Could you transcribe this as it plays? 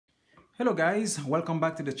Hello guys, welcome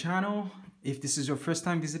back to the channel. If this is your first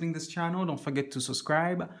time visiting this channel, don't forget to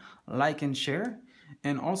subscribe, like and share,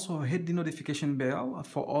 and also hit the notification bell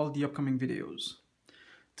for all the upcoming videos.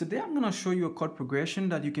 Today I'm going to show you a chord progression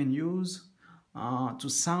that you can use to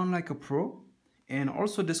sound like a pro. And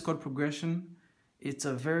also this chord progression, it's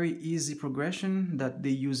a very easy progression that they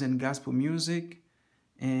use in gospel music,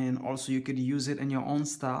 and also you could use it in your own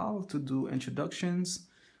style to do introductions.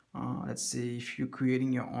 Let's say if you're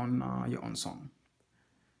creating your own song.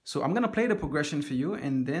 So I'm gonna play the progression for you,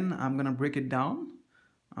 and then I'm gonna break it down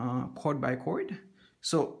chord by chord.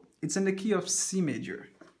 So it's in the key of C major.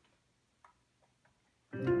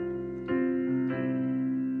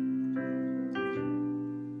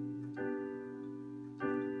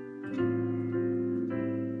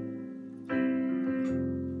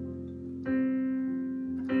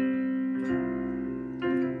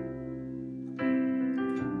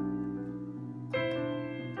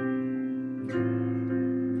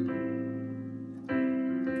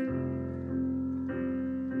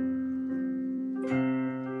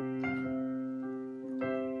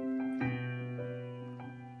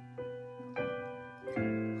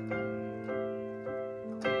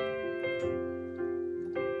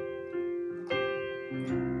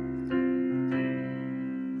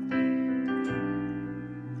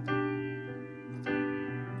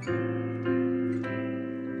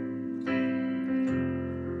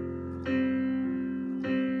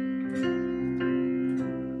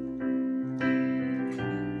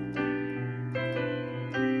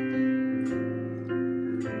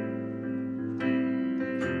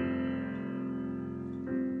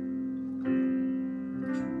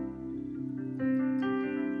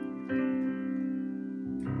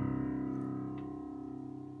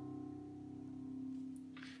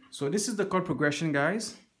 So this is the chord progression,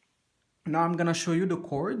 guys. Now I'm gonna show you the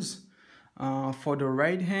chords for the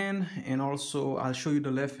right hand, and also I'll show you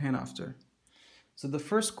the left hand after. So the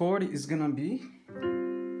first chord is gonna be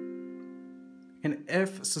an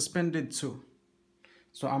F suspended 2.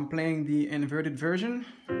 So I'm playing the inverted version.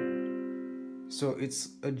 So it's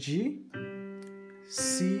a G,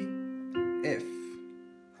 C, F.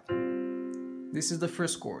 This is the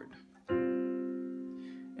first chord.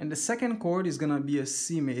 And the second chord is gonna be a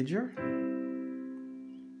C major,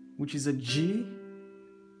 which is a G,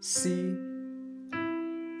 C,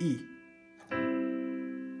 E.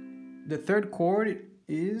 The third chord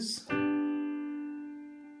is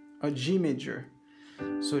a G major.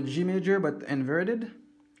 So G major but inverted,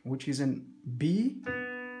 which is in B,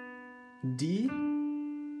 D,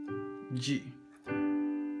 G.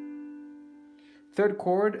 Third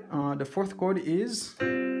chord, the fourth chord is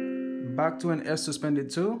back to an F suspended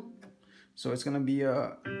 2. So it's gonna be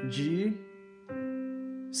a G,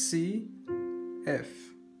 C, F.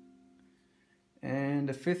 And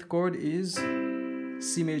the fifth chord is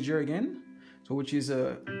C major again, so which is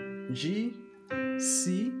a G,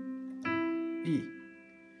 C, E.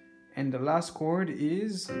 And the last chord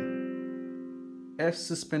is F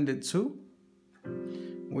suspended 2,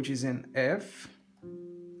 which is an F,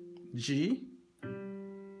 G,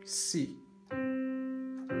 C.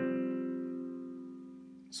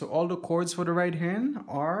 So all the chords for the right hand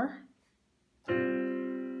are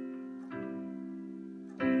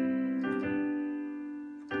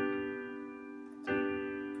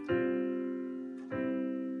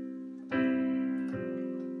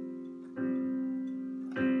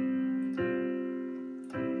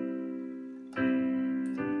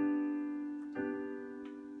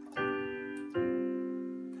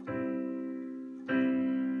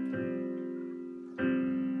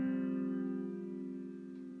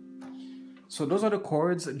So those are the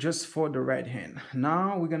chords just for the right hand.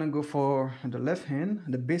 Now we're gonna go for the left hand,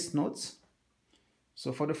 the bass notes.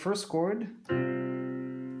 So for the first chord,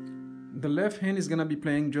 the left hand is gonna be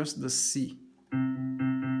playing just the C.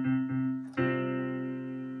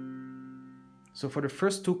 So for the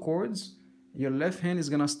first two chords, your left hand is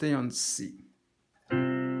gonna stay on C.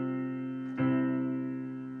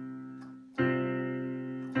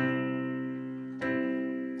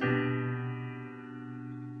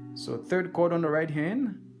 So third chord on the right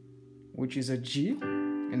hand, which is a G,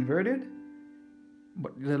 inverted,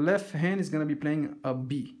 but the left hand is gonna be playing a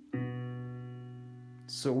B.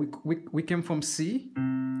 So we came from C,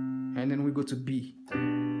 and then we go to B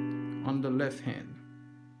on the left hand.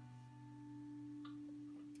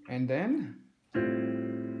 And then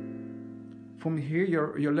from here,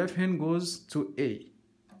 your left hand goes to A.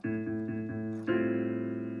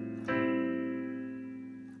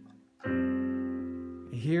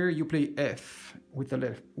 Here you play F with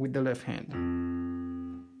the left hand.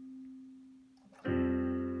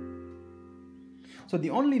 So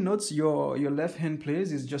the only notes your left hand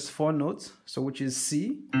plays is just 4 notes, so which is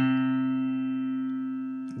C,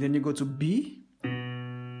 then you go to B,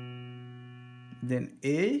 then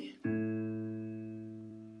A,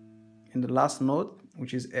 and the last note,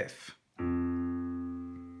 which is F.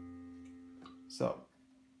 So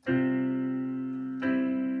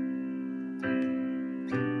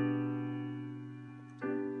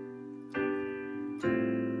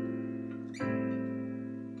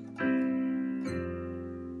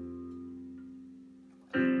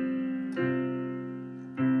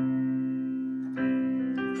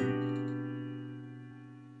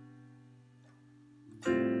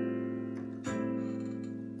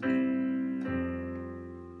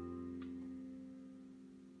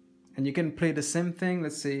and you can play the same thing,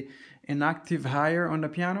 let's say an octave higher on the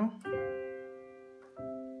piano.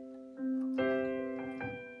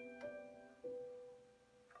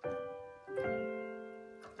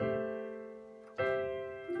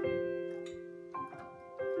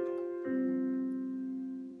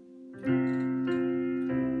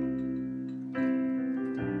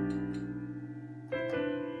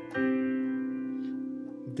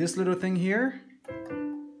 This little thing here,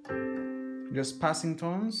 just passing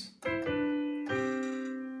tones.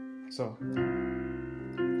 So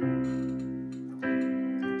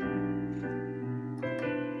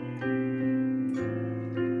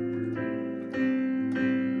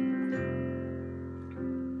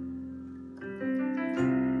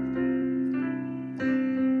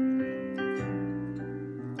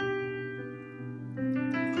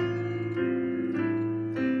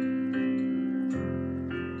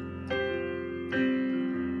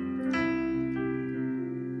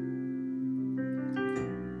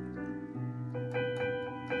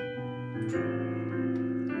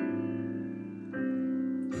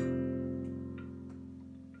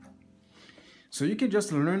So you can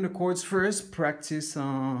just learn the chords first, practice,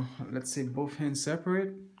 let's say both hands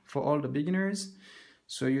separate for all the beginners.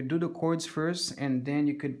 So you do the chords first and then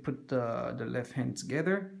you could put the left hand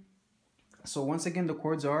together. So once again, the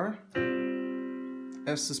chords are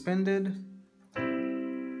F suspended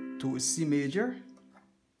to a C major,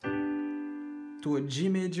 to a G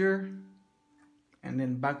major, and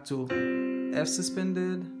then back to F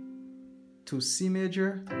suspended, to C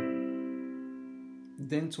major,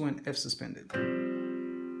 then to an F suspended.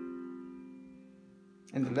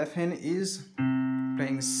 And the left hand is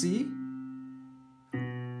playing C,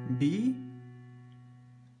 B,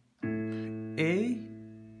 A,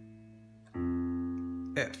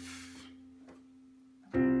 F.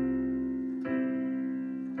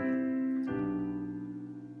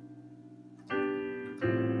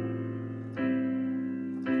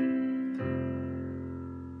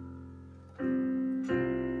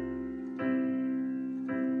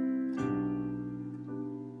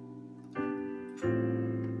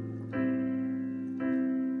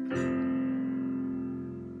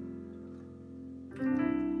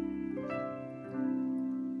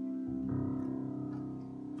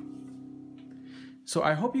 So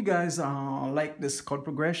I hope you guys like this chord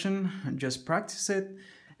progression and just practice it.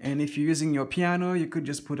 And if you're using your piano, you could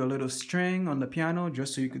just put a little string on the piano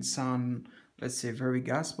just so you could sound, let's say, very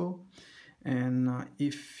gospel. And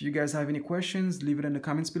if you guys have any questions, leave it in the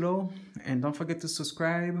comments below. And don't forget to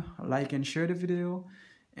subscribe, like, and share the video.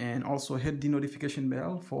 And also hit the notification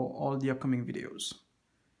bell for all the upcoming videos.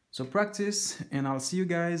 So practice, and I'll see you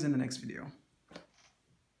guys in the next video.